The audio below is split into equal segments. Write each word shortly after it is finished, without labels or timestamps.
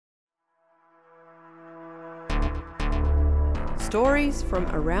stories from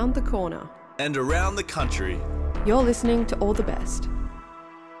around the corner and around the country. You're listening to All the Best.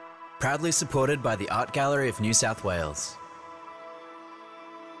 Proudly supported by the Art Gallery of New South Wales.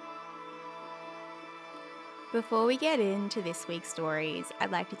 Before we get into this week's stories,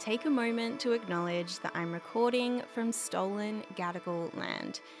 I'd like to take a moment to acknowledge that I'm recording from stolen Gadigal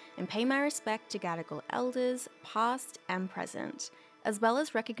land and pay my respect to Gadigal elders, past and present, as well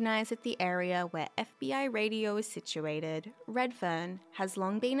as recognise that the area where FBI Radio is situated, Redfern, has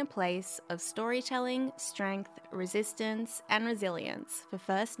long been a place of storytelling, strength, resistance and resilience for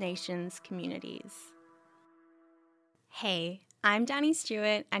First Nations communities. Hey, I'm Danny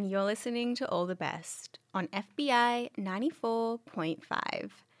Stewart and you're listening to All the Best on FBI 94.5.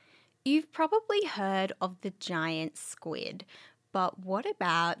 You've probably heard of the giant squid, but what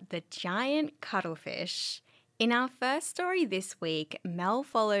about the giant cuttlefish? In our first story this week, Mel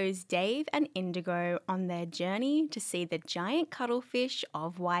follows Dave and Indigo on their journey to see the giant cuttlefish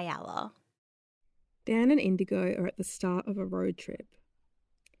of Whyalla. Dan and Indigo are at the start of a road trip.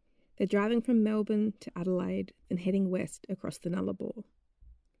 They're driving from Melbourne to Adelaide and heading west across the Nullarbor.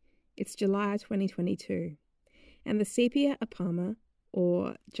 It's July 2022, and the Sepia apama,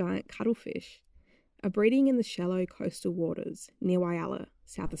 or giant cuttlefish, are breeding in the shallow coastal waters near Whyalla,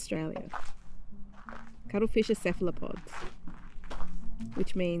 South Australia. Cuttlefish are cephalopods,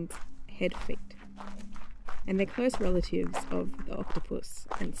 which means head feet, and they're close relatives of the octopus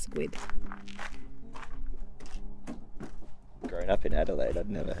and squid. Growing up in Adelaide, I'd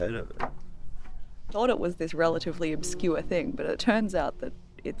never heard of it. Thought it was this relatively obscure thing, but it turns out that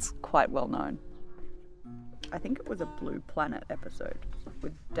it's quite well known. I think it was a Blue Planet episode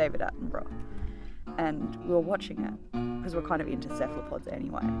with David Attenborough, and we were watching it because we're kind of into cephalopods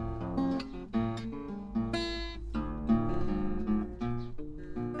anyway.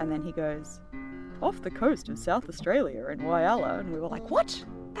 And then he goes, off the coast of South Australia in Whyalla, and we were like, what?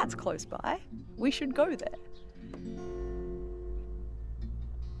 That's close by. We should go there.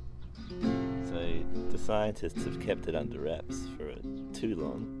 So the scientists have kept it under wraps for too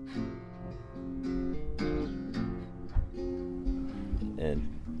long. And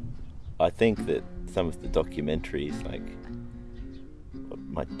I think that some of the documentaries, like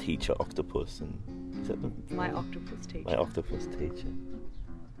My Teacher Octopus, and is that the My Octopus Teacher. My Octopus Teacher,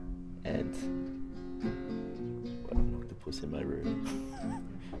 and what an octopus in my room,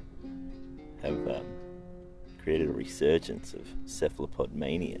 have created a resurgence of cephalopod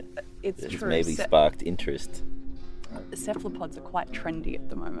mania. It's that has true. maybe sparked interest. Cephalopods are quite trendy at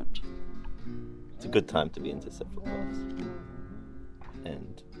the moment. It's a good time to be into cephalopods.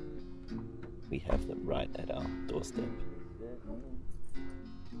 And we have them right at our doorstep.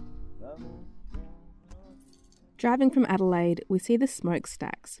 Driving from Adelaide, we see the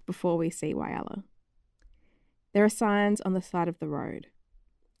smokestacks before we see Whyalla. There are signs on the side of the road.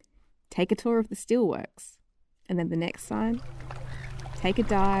 Take a tour of the steelworks. And then the next sign, take a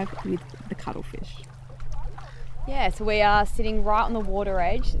dive with the cuttlefish. Yeah, so we are sitting right on the water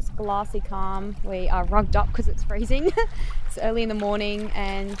edge. It's glassy calm. We are rugged up because it's freezing. It's early in the morning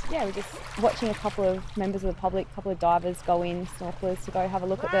and yeah, we're just watching a couple of members of the public, a couple of divers go in, snorkelers, to go have a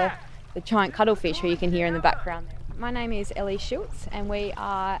look at the giant cuttlefish who you can hear in the background there. My name is Ellie Schultz and we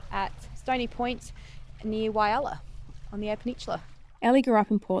are at Stony Point near Whyalla on the Eyre Peninsula. Ellie grew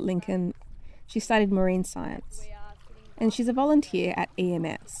up in Port Lincoln. She studied marine science and she's a volunteer at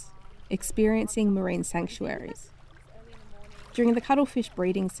EMS, experiencing marine sanctuaries. During the cuttlefish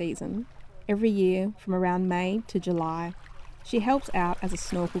breeding season, every year from around May to July, she helps out as a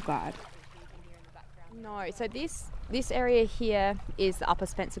snorkel guide. No, so this area here is the Upper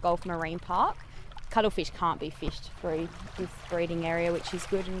Spencer Gulf Marine Park. Cuttlefish can't be fished through this breeding area, which is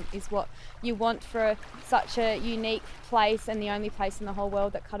good and is what you want for such a unique place and the only place in the whole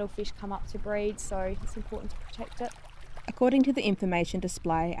world that cuttlefish come up to breed, so it's important to protect it. According to the information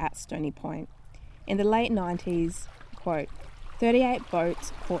display at Stony Point, in the late 90s, quote, 38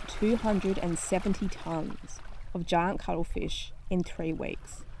 boats caught 270 tonnes of giant cuttlefish in 3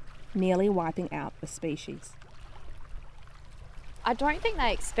 weeks, nearly wiping out the species. I don't think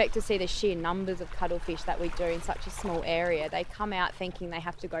they expect to see the sheer numbers of cuttlefish that we do in such a small area. They come out thinking they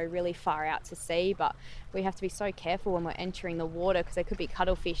have to go really far out to sea, but we have to be so careful when we're entering the water because there could be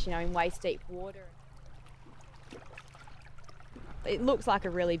cuttlefish, in waist deep water. It looks like a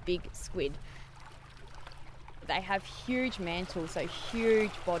really big squid. they have huge mantles, so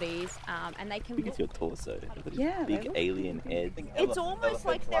huge bodies, and they can Look at your torso. Look at Yeah, this they big look- alien head. It's almost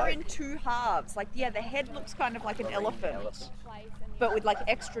like they're in two halves. Like, yeah, the head looks kind of like an elephant, but with like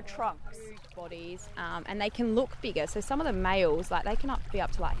extra trunks. Bodies, and they can look bigger. So some of the males, like they can be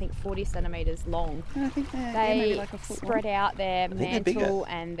up to like I think 40 centimeters long. I think they're They maybe like a foot spread long. out their think they're mantle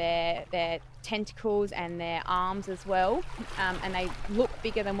and their tentacles and their arms as well, and they look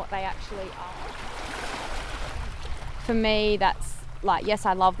bigger than what they actually are. For me, that's like, yes,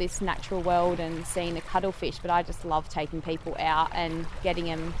 I love this natural world and seeing the cuttlefish, but I just love taking people out and getting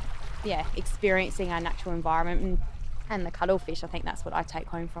them, experiencing our natural environment and the cuttlefish. I think that's what I take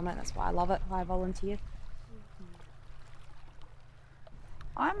home from it. That's why I love it, why I volunteer.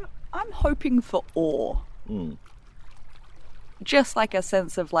 I'm hoping for awe. Mm. Just like a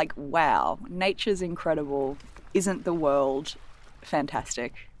sense of like, wow, nature's incredible. Isn't the world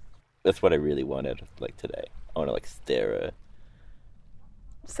fantastic? That's what I really want out of like today. I want to like stare at.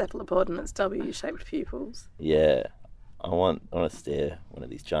 Cephalopod and its W-shaped pupils. Yeah, I want to stare one of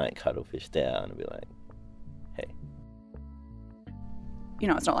these giant cuttlefish down and be like, hey. You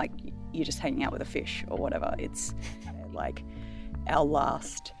know, it's not like you're just hanging out with a fish or whatever. It's like our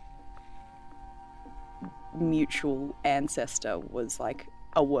last mutual ancestor was like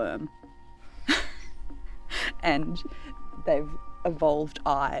a worm. And they've evolved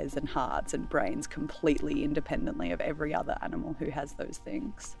eyes and hearts and brains completely independently of every other animal who has those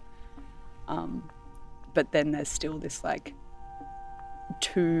things. But then there's still this like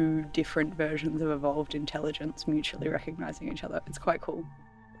two different versions of evolved intelligence mutually recognizing each other. It's quite cool.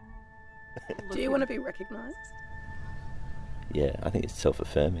 Do you want to be recognised? Yeah, I think it's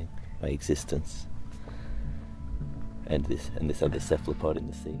self-affirming, my existence, and this other cephalopod in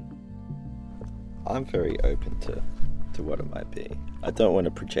the sea. I'm very open to what it might be. I don't want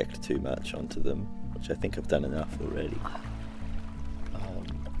to project too much onto them, which I think I've done enough already.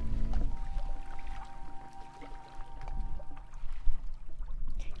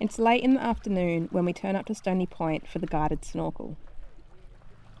 It's late in the afternoon when we turn up to Stony Point for the guided snorkel.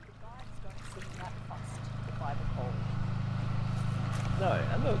 No,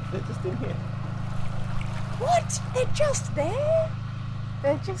 look, they're just in here. What? They're just there?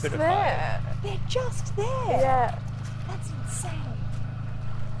 They're just Bit of there. They're just there? Yeah. That's insane.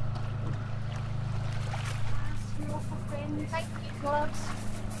 Take your gloves.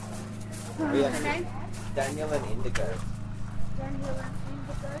 Daniel and Indigo. Daniel and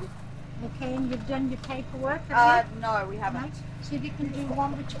Indigo. Okay, and you've done your paperwork, have you? No, we haven't. Right. So if you can do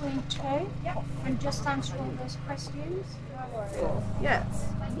one between two and just answer all those questions. Yes,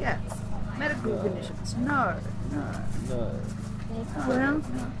 yes. Medical conditions. No. Well,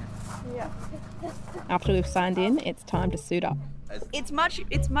 After we've signed in, it's time to suit up. It's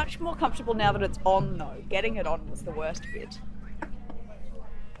much more comfortable now that it's on though. Getting it on was the worst bit.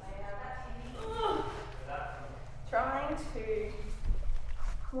 Trying to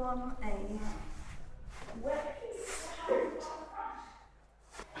plumb a wet suit.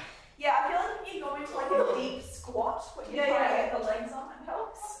 Yeah, I feel like if you go into like a deep squat, when you're trying to get the legs on, it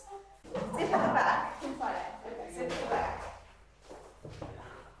helps. Zip at the back. Inside out. Okay, zip at the back.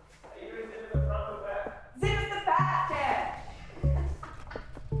 Zip at the back, Dan.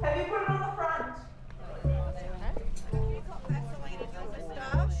 Have you put it on the front?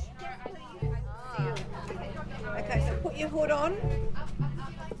 Okay, so put your hood on.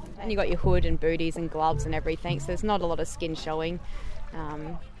 And you got your hood and booties and gloves and everything, so there's not a lot of skin showing.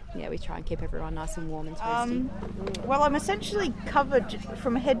 We try and keep everyone nice and warm and toasty. Well, I'm essentially covered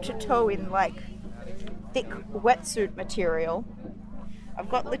from head to toe in like thick wetsuit material. I've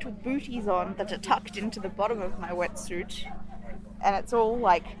got little booties on that are tucked into the bottom of my wetsuit, and it's all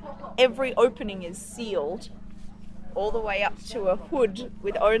like every opening is sealed all the way up to a hood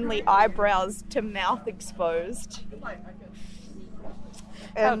with only eyebrows to mouth exposed.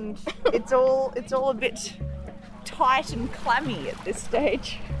 And it's all a bit tight and clammy at this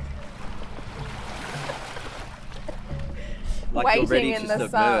stage. Like you're ready Waiting to in the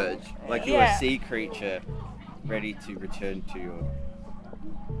submerge. sun. Like you're Yeah. a sea creature ready to return to your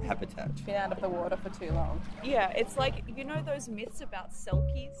habitat. Been out of the water for too long. Yeah, it's like, you know those myths about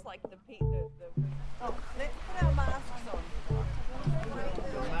selkies, like the Oh, let's put our masks on.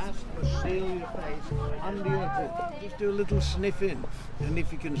 The mask will seal your face under your hood. Just do a little sniff in, and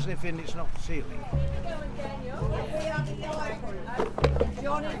if you can sniff in, it's not sealing.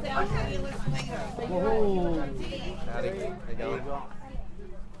 Johnny's our fearless leader. Oh,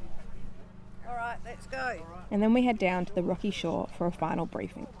 All right, let's go. And then we head down to the rocky shore for a final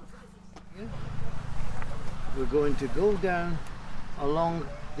briefing. we're going to go down along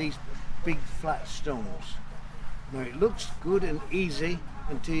these big flat stones, Now it looks good and easy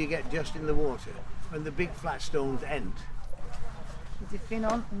until you get just in the water, when the big flat stones end. With your fin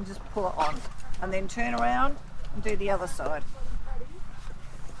on and just pull it on. And then turn around and do the other side.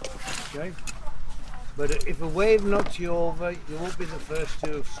 Okay? But if a wave knocks you over, you won't be the first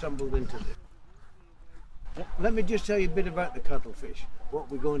to have stumbled into it. Let me just tell you a bit about the cuttlefish,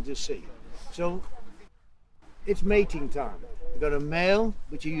 what we're going to see. So, it's mating time. You've got a male,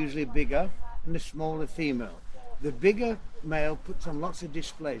 which are usually bigger, and a smaller female. The bigger male puts on lots of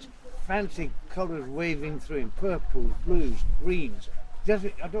displays, fancy colours waving through him, purples, blues, greens.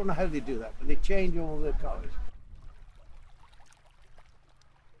 I don't know how they do that, but they change all their colours.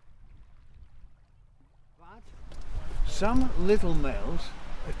 But some little males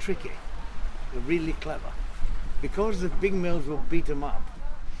are tricky. They're really clever. Because the big males will beat them up,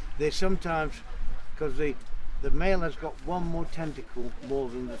 they sometimes, because the male has got one more tentacle more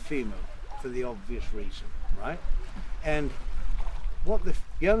than the female, for the obvious reason, right? And what the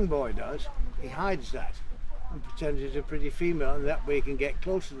young boy does, he hides that and pretends it's a pretty female, and that way he can get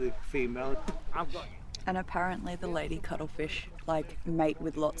close to the female. I've got you. And apparently the lady cuttlefish mate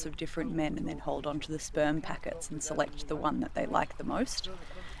with lots of different men and then hold on to the sperm packets and select the one that they like the most.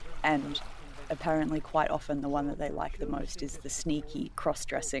 And apparently quite often the one that they like the most is the sneaky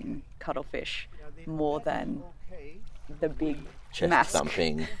cross-dressing cuttlefish more than the big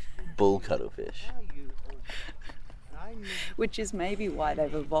chest-thumping bull cuttlefish. Which is maybe why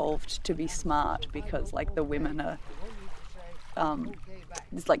they've evolved to be smart, because the women are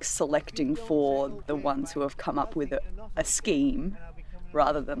selecting for the ones who have come up with a scheme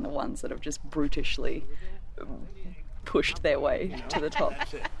rather than the ones that have just brutishly pushed their way to the top.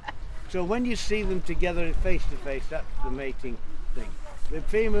 So when you see them together face to face, that's the mating thing. The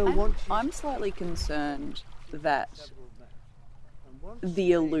female wants you... I'm slightly concerned that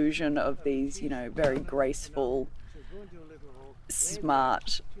the illusion of these, very graceful,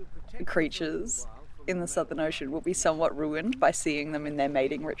 smart creatures in the Southern Ocean will be somewhat ruined by seeing them in their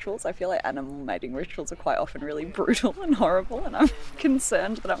mating rituals. I feel like animal mating rituals are quite often really brutal and horrible, and I'm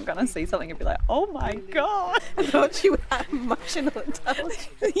concerned that I'm going to see something and be like, oh my god! I thought you had emotional intelligence.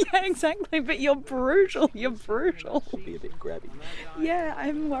 Yeah, exactly, but you're brutal. You're brutal. Should be a bit grabby. Yeah,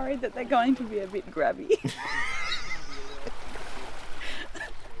 I'm worried that they're going to be a bit grabby.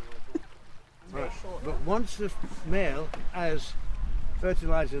 Right. But once the male has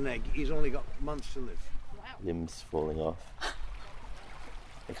fertilised an egg, he's only got months to live. Limbs falling off.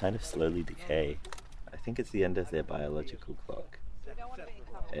 They kind of slowly decay. I think it's the end of their biological clock.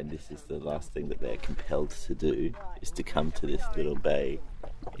 And this is the last thing that they're compelled to do, is to come to this little bay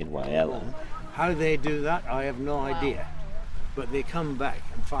in Whyalla. How they do that, I have no idea. But they come back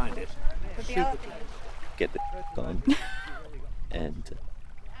and find it. Super clever. Get the on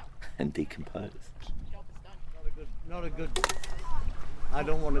and decompose. Not a good. I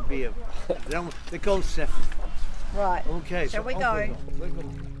don't want to be a. They're called cephalopods. Right. Okay. Shall we go?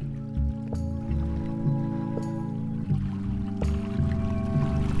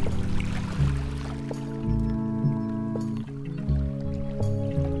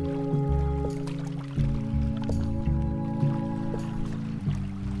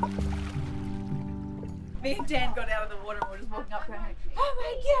 Me and Dan got out of the water and we're just walking up going, oh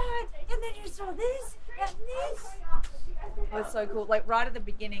my god! And then you saw this and this. It was so cool. Right at the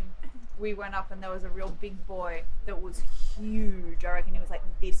beginning, we went up and there was a real big boy that was huge. I reckon he was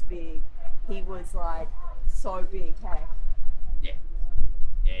this big. He was so big, hey?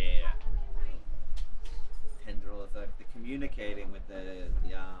 Yeah. Tendrils, they're communicating with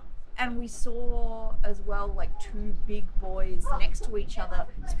the arms. And we saw as well two big boys next to each other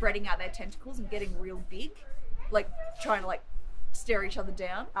spreading out their tentacles and getting real big, trying to stare each other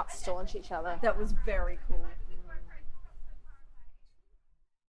down, Staunch each other. That was very cool.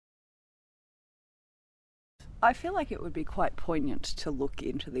 I feel like it would be quite poignant to look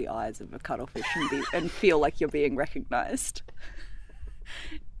into the eyes of a cuttlefish and feel like you're being recognised.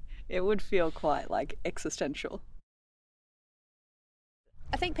 It would feel quite existential.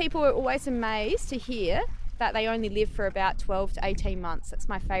 I think people are always amazed to hear that they only live for about 12 to 18 months. That's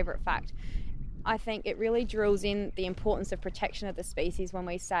my favourite fact. I think it really drills in the importance of protection of the species when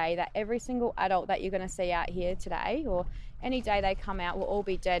we say that every single adult that you're going to see out here today, or any day they come out, will all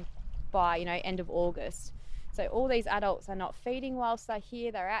be dead by, end of August. So all these adults are not feeding whilst they're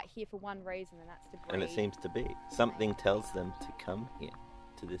here. They're out here for one reason, and that's to breed. And it seems to be. Something tells them to come here,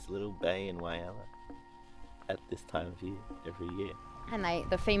 to this little bay in Whyalla, at this time of year, every year. And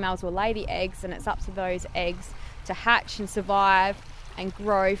the females will lay the eggs, and it's up to those eggs to hatch and survive and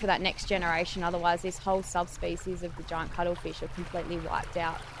grow for that next generation. Otherwise, this whole subspecies of the giant cuttlefish are completely wiped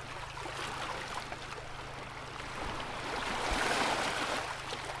out.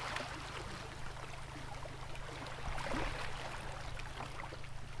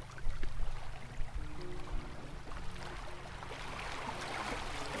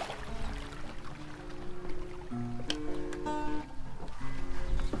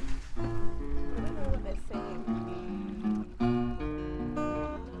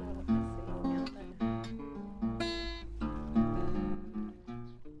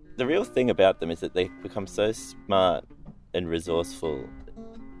 the real thing about them is that they become so smart and resourceful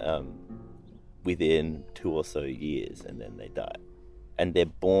within 2 or so years, and then they die. And they're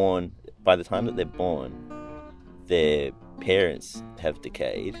born, by the time that they're born, their parents have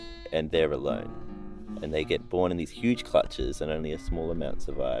decayed and they're alone. And they get born in these huge clutches, and only a small amount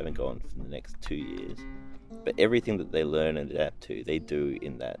survive and go on for the next 2 years. But everything that they learn and adapt to, they do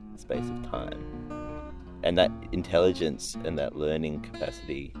in that space of time. And that intelligence and that learning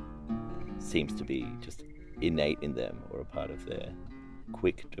capacity seems to be just innate in them, or a part of their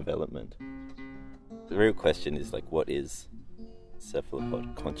quick development. The real question is, like, what is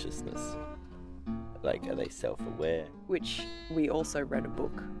cephalopod consciousness? Like, are they self-aware? Which we also read a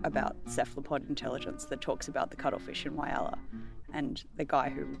book about cephalopod intelligence that talks about the cuttlefish in Whyalla. And the guy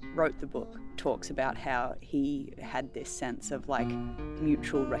who wrote the book talks about how he had this sense of, like,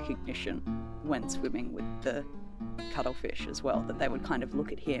 mutual recognition when swimming with the cuttlefish as well, that they would kind of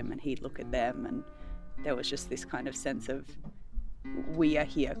look at him and he'd look at them, and there was just this kind of sense of, we are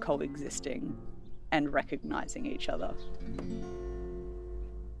here coexisting and recognising each other.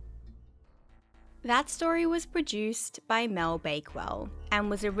 That story was produced by Mel Bakewell and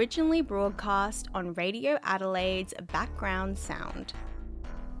was originally broadcast on Radio Adelaide's Background Sound.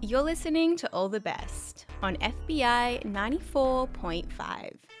 You're listening to All the Best on FBI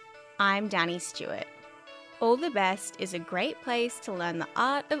 94.5. I'm Danny Stewart. All the Best is a great place to learn the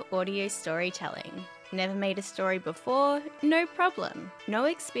art of audio storytelling. Never made a story before? No problem. No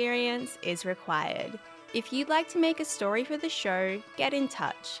experience is required. If you'd like to make a story for the show, get in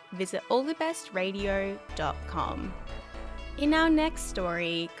touch. Visit allthebestradio.com. In our next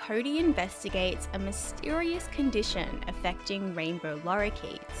story, Cody investigates a mysterious condition affecting rainbow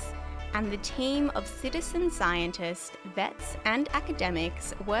lorikeets, and the team of citizen scientists, vets, and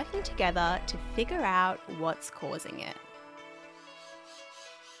academics working together to figure out what's causing it.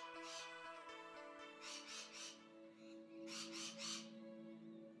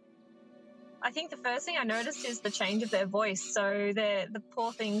 I think the first thing I noticed is the change of their voice. So the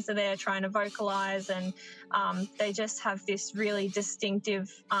poor things are there trying to vocalise, and they just have this really distinctive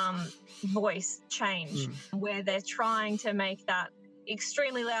voice change where they're trying to make that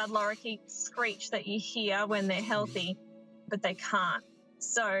extremely loud lorikeet screech that you hear when they're healthy, but they can't.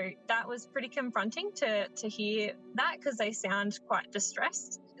 So that was pretty confronting to hear that, because they sound quite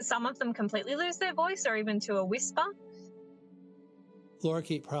distressed. Some of them completely lose their voice, or even to a whisper.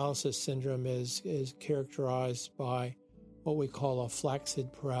 Lorikeet paralysis syndrome is characterized by what we call a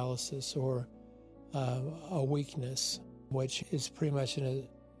flaccid paralysis, or a weakness, which is pretty much an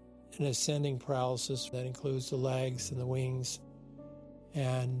ascending paralysis that includes the legs and the wings,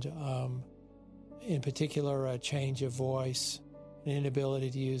 and in particular a change of voice, an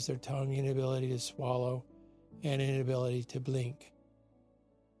inability to use their tongue, inability to swallow, and inability to blink.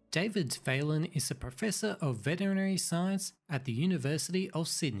 David Phelan is a professor of veterinary science at the University of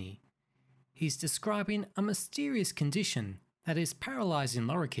Sydney. He's describing a mysterious condition that is paralysing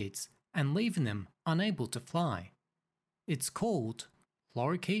lorikeets and leaving them unable to fly. It's called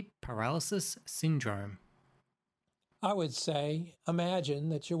lorikeet paralysis syndrome. I would say, imagine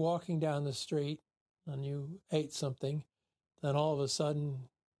that you're walking down the street and you ate something, then all of a sudden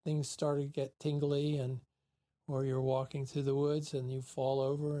things started to get tingly, or you're walking through the woods and you fall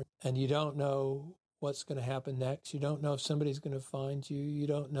over and you don't know what's going to happen next. You don't know if somebody's going to find you. You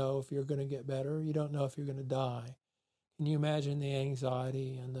don't know if you're going to get better. You don't know if you're going to die. Can you imagine the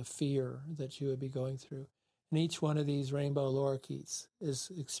anxiety and the fear that you would be going through? And each one of these rainbow lorikeets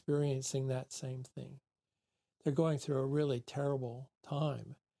is experiencing that same thing. They're going through a really terrible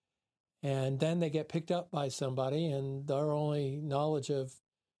time. And then they get picked up by somebody, and their only knowledge of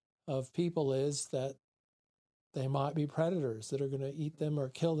people is that they might be predators that are going to eat them or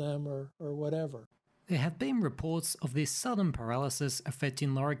kill them or whatever. There have been reports of this sudden paralysis affecting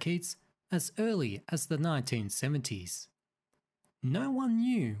lorikeets as early as the 1970s. No one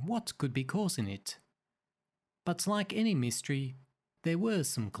knew what could be causing it. But like any mystery, there were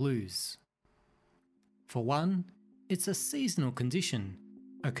some clues. For one, it's a seasonal condition,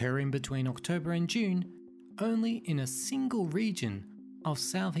 occurring between October and June, only in a single region of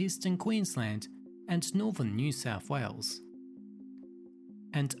southeastern Queensland and northern New South Wales,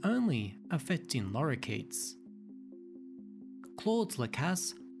 and only affecting lorikeets. Claude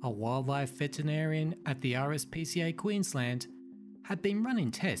Lacasse, a wildlife veterinarian at the RSPCA Queensland, had been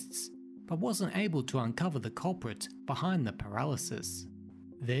running tests but wasn't able to uncover the culprit behind the paralysis.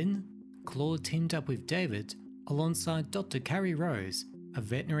 Then, Claude teamed up with David alongside Dr. Carrie Rose, a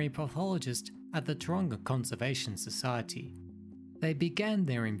veterinary pathologist at the Taronga Conservation Society. They began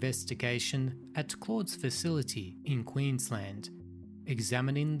their investigation at Claude's facility in Queensland,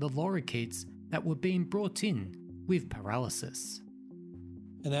 examining the lorikeets that were being brought in with paralysis.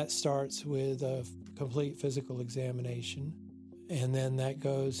 And that starts with a complete physical examination. And then that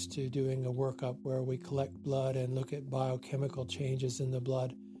goes to doing a workup where we collect blood and look at biochemical changes in the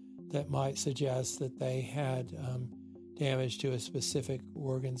blood that might suggest that they had damage to a specific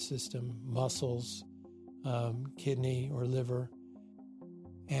organ system, muscles, kidney or liver.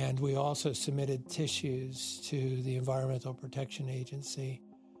 And we also submitted tissues to the Environmental Protection Agency,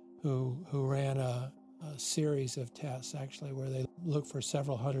 who ran a series of tests, actually, where they looked for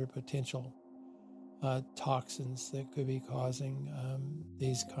several hundred potential toxins that could be causing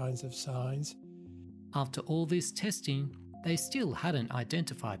these kinds of signs. After all this testing, they still hadn't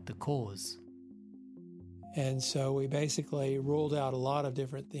identified the cause. And so we basically ruled out a lot of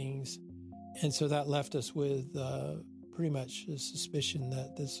different things. And so that left us with pretty much a suspicion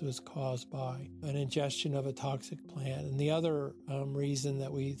that this was caused by an ingestion of a toxic plant. And the other reason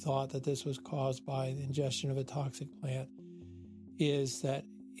that we thought that this was caused by the ingestion of a toxic plant is that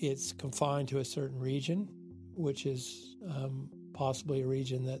it's confined to a certain region, which is possibly a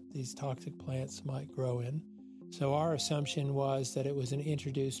region that these toxic plants might grow in. So our assumption was that it was an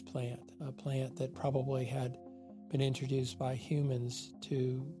introduced plant, a plant that probably had been introduced by humans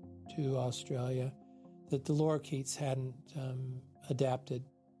to Australia, that the lorikeets hadn't adapted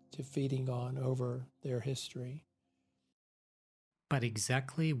to feeding on over their history. But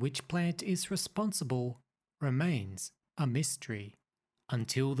exactly which plant is responsible remains a mystery.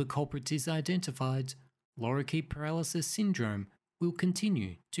 Until the culprit is identified, lorikeet paralysis syndrome will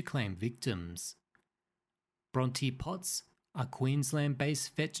continue to claim victims. Bronte Potts, a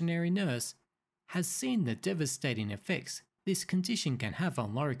Queensland-based veterinary nurse, has seen the devastating effects this condition can have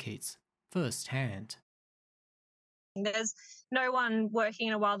on lorikeets firsthand. There's no one working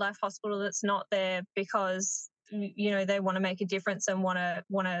in a wildlife hospital that's not there because, you know, they want to make a difference and want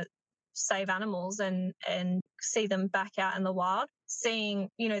to save animals and see them back out in the wild. Seeing,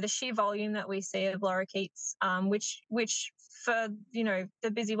 you know, the sheer volume that we see of lorikeets, which for, you know,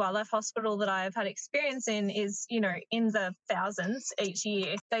 the busy wildlife hospital that I've had experience in is, you know, in the thousands each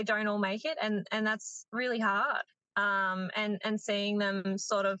year. They don't all make it, and that's really hard. And seeing them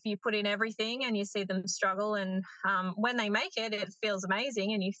sort of, you put in everything and you see them struggle, and when they make it, it feels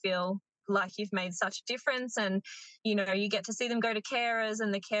amazing and you feel like you've made such a difference. And, you know, you get to see them go to carers,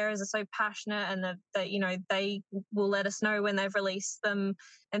 and the carers are so passionate, and that you know, they will let us know when they've released them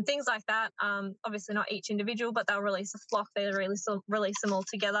and things like that. Obviously not each individual, but they'll release a flock, they release them all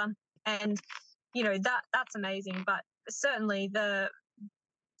together. And, you know, that's amazing. But certainly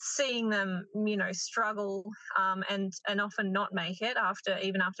seeing them, you know, struggle and often not make it after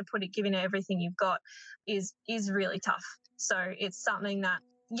giving it everything you've got is really tough. So it's something that,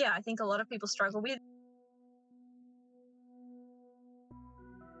 yeah, I think a lot of people struggle with.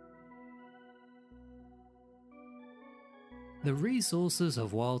 The resources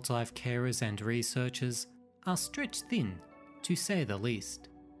of wildlife carers and researchers are stretched thin, to say the least.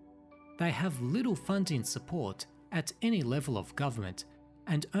 They have little funding support at any level of government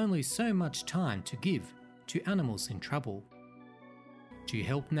and only so much time to give to animals in trouble. To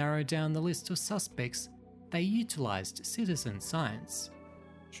help narrow down the list of suspects, they utilised citizen science.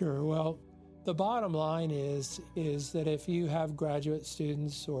 Sure. Well, the bottom line is that if you have graduate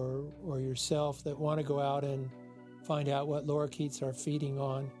students or yourself that want to go out and find out what lorikeets are feeding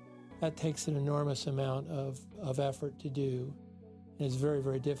on, that takes an enormous amount of effort to do. And it's very,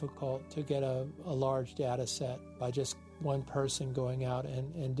 very difficult to get a large data set by just one person going out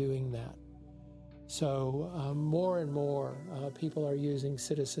and doing that. So more and more people are using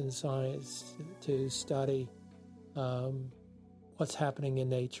citizen science to study what's happening in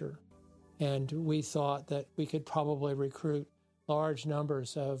nature. And we thought that we could probably recruit large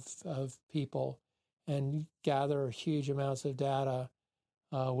numbers of people and gather huge amounts of data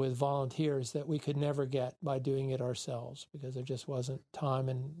with volunteers that we could never get by doing it ourselves, because there just wasn't time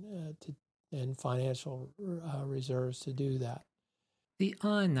and financial reserves to do that. The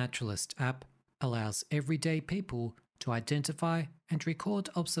iNaturalist app allows everyday people to identify and record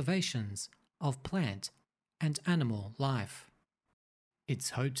observations of plant and animal life.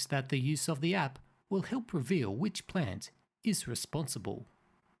 It's hoped that the use of the app will help reveal which plant is responsible.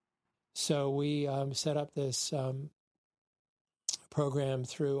 So we set up this program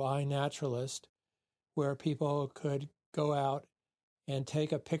through iNaturalist where people could go out and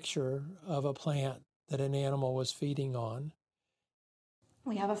take a picture of a plant that an animal was feeding on.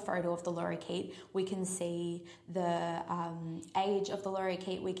 We have a photo of the lorikeet. We can see the age of the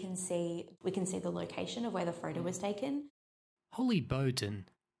lorikeet. We can see the location of where the photo was taken. Holly Bowden,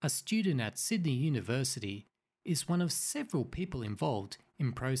 a student at Sydney University, is one of several people involved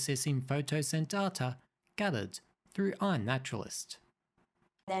in processing photos and data gathered through iNaturalist.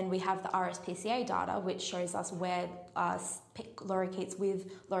 Then we have the RSPCA data, which shows us where lorikeets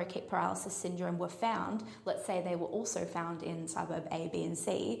with lorikeet paralysis syndrome were found. Let's say they were also found in suburb A, B and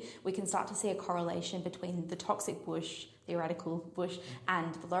C. We can start to see a correlation between the toxic bush, theoretical bush,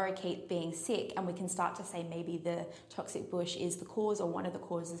 and the lorikeet being sick, and we can start to say maybe the toxic bush is the cause or one of the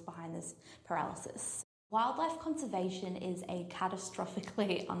causes behind this paralysis. Wildlife conservation is a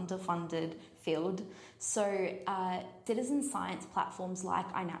catastrophically underfunded field, so citizen science platforms like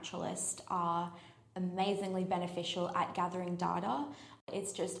iNaturalist are amazingly beneficial at gathering data.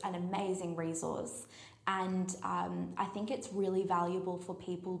 It's just an amazing resource, and I think it's really valuable for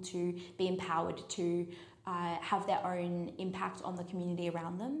people to be empowered to have their own impact on the community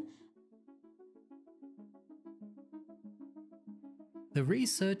around them. The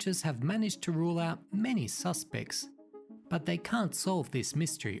researchers have managed to rule out many suspects, but they can't solve this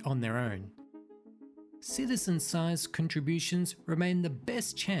mystery on their own. Citizen-sized contributions remain the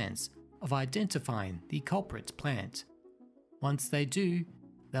best chance of identifying the culprit plant. Once they do,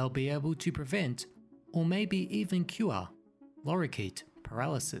 they'll be able to prevent or maybe even cure lorikeet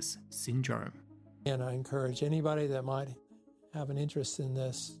paralysis syndrome. And I encourage anybody that might have an interest in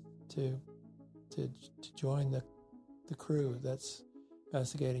this to join the crew that's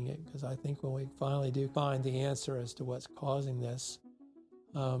investigating it, because I think when we finally do find the answer as to what's causing this,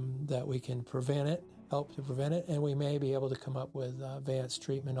 that we can prevent it, help to prevent it, and we may be able to come up with advanced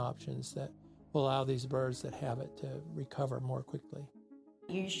treatment options that will allow these birds that have it to recover more quickly.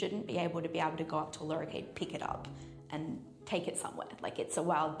 You shouldn't be able to go up to a lorikeet, pick it up and take it somewhere. Like, it's a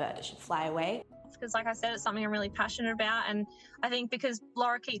wild bird, it should fly away. Because like I said, it's something I'm really passionate about, and I think because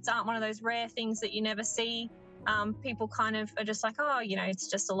lorikeets aren't one of those rare things that you never see, people kind of are just like, oh, you know, it's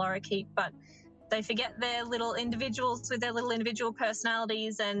just a lorikeet, but they forget their little individuals with their little individual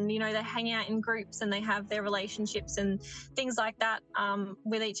personalities, and, you know, they hang out in groups and they have their relationships and things like that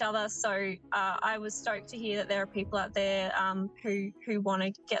with each other. So I was stoked to hear that there are people out there who want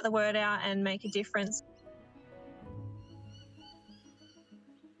to get the word out and make a difference.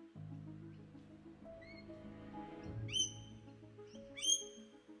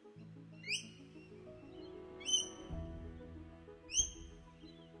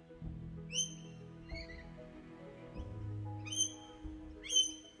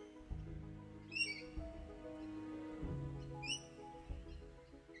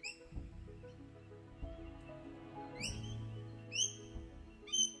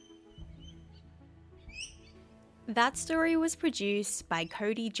 That story was produced by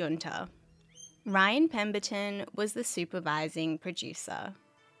Cody Junta. Ryan Pemberton was the supervising producer.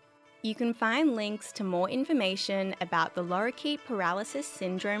 You can find links to more information about the Lorikeet Paralysis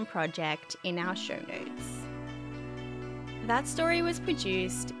Syndrome project in our show notes. That story was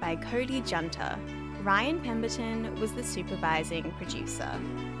produced by Cody Junta. Ryan Pemberton was the supervising producer.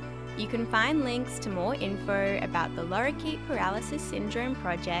 You can find links to more info about the Lorikeet Paralysis Syndrome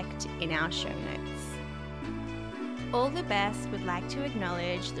project in our show notes. All the Best would like to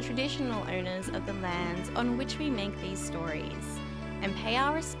acknowledge the traditional owners of the lands on which we make these stories and pay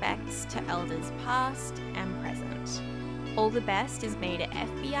our respects to elders past and present. All the Best is made at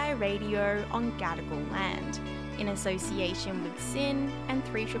FBI Radio on Gadigal land in association with SYN and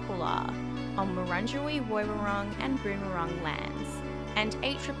 3RRR on Wurundjeri Woiwurrung and Boonwurrung lands, and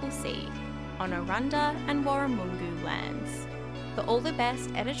 8CCC on Arunda and Warramungu lands. The All the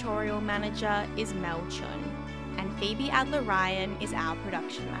Best editorial manager is Mel Chun, and Phoebe Adler-Ryan is our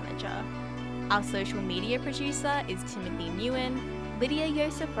production manager. Our social media producer is Timothy Newen, Lydia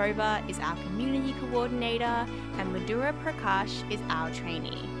Yosefova is our community coordinator, and Madhura Prakash is our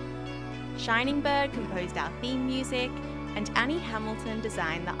trainee. Shining Bird composed our theme music, and Annie Hamilton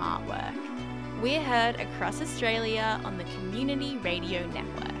designed the artwork. We're heard across Australia on the Community Radio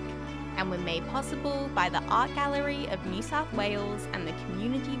Network, and were made possible by the Art Gallery of New South Wales and the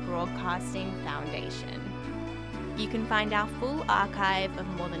Community Broadcasting Foundation. You can find our full archive of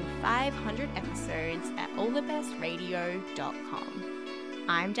more than 500 episodes at allthebestradio.com.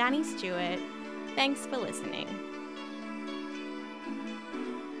 I'm Danny Stewart. Thanks for listening.